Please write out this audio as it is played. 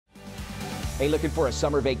Hey, looking for a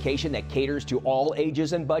summer vacation that caters to all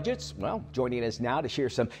ages and budgets? Well, joining us now to share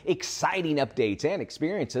some exciting updates and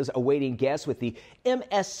experiences awaiting guests with the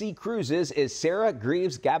MSC Cruises is Sarah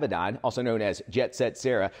Greaves-Gabbadon, also known as Jet Set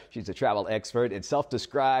Sarah. She's a travel expert and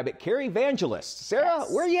self-described care evangelist. Sarah,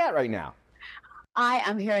 Where are you at right now? I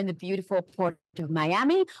am here in the beautiful port of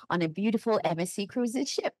Miami on a beautiful MSC Cruises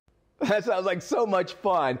ship. That sounds like so much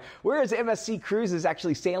fun. Where is MSC Cruises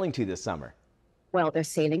actually sailing to this summer? Well, they're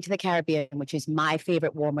sailing to the Caribbean, which is my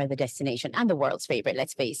favorite warm weather destination and the world's favorite,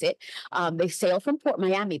 let's face it. They sail from Port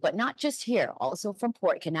Miami, but not just here, also from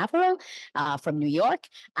Port Canaveral, from New York.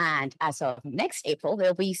 And as of next April,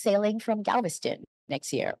 they'll be sailing from Galveston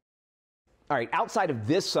next year. All right, outside of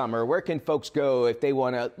this summer, where can folks go if they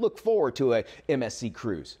want to look forward to a MSC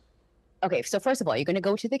cruise? Okay, so first of all, you're going to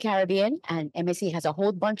go to the Caribbean, and MSC has a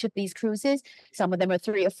whole bunch of these cruises. Some of them are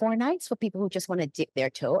 3 or 4 nights for people who just want to dip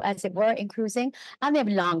their toe, as it were, in cruising. And they have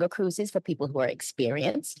longer cruises for people who are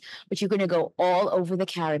experienced. But you're going to go all over the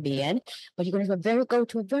Caribbean. But you're going to go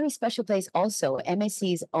to a very special place also,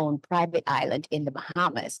 MSC's own private island in the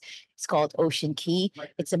Bahamas. It's called Ocean Key.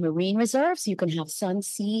 It's a marine reserve, so you can have sun,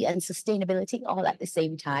 sea, and sustainability all at the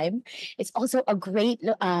same time. It's also a great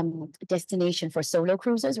destination for solo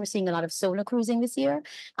cruisers. We're seeing a lot of solo cruising this year.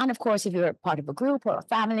 And of course, if you're part of a group or a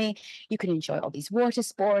family, you can enjoy all these water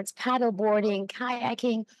sports, paddle boarding,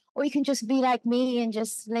 kayaking, or you can just be like me and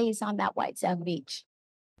just laze on that white sand beach.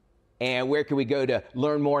 And where can we go to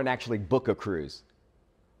learn more and actually book a cruise?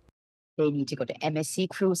 They need to go to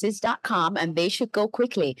msccruises.com, and they should go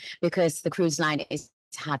quickly because the cruise line is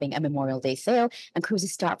having a Memorial Day sale and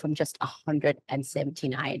cruises start from just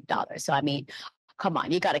 $179. So, I mean, come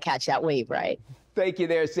on, you got to catch that wave, right? Thank you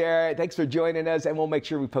there, Sarah. Thanks for joining us, and we'll make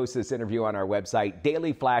sure we post this interview on our website,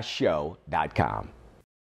 dailyflashshow.com.